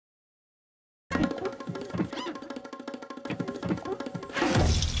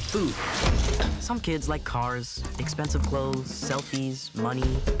food. Some kids like cars, expensive clothes, selfies, money.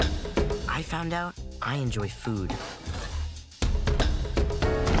 I found out I enjoy food.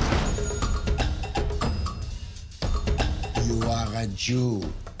 You are a Jew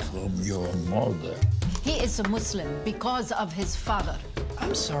from your mother. He is a Muslim because of his father.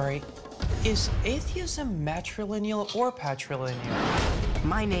 I'm sorry. Is atheism matrilineal or patrilineal?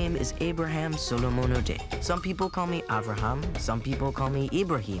 My name is Abraham Solomon Ode. Some people call me Avraham, some people call me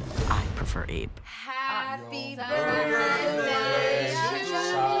Ibrahim. I prefer Abe. Happy birthday,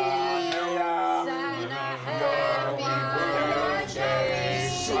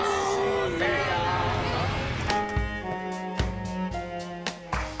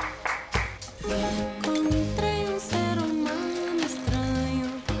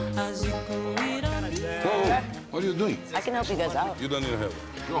 What are you doing? I can help you guys out. You don't need help.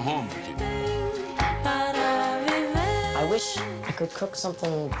 Go home, kid. I wish I could cook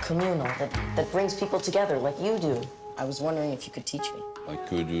something communal that brings people together like you do. I was wondering if you could teach me. I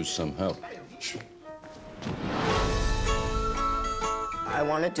could use some help. I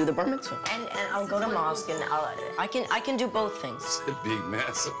want to do the bar mitzvah. And I'll go to mosque and I can do both things. It's a big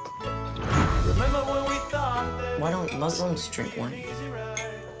mess. Remember when we thought that... Why don't Muslims drink wine?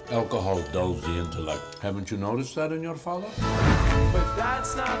 Alcohol dulls the intellect. Haven't you noticed that in your father? But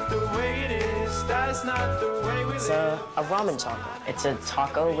that's not the way it is. That's not the way we It's live. a ramen taco. It's a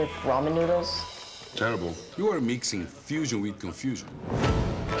taco with ramen noodles. Terrible. You are mixing fusion with confusion.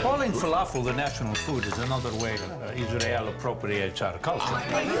 Calling falafel the national food is another way Israel appropriates our culture.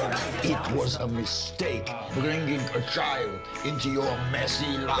 It was a mistake bringing a child into your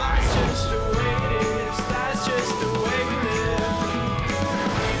messy life. That's just the way it is. That's just the way we live.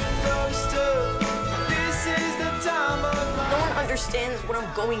 This is the time of my No one understands what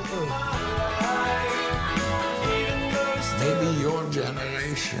I'm going through. Maybe your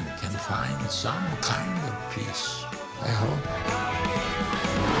generation can find some kind of peace. I hope.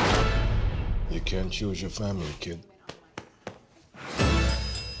 You can't choose your family, kid.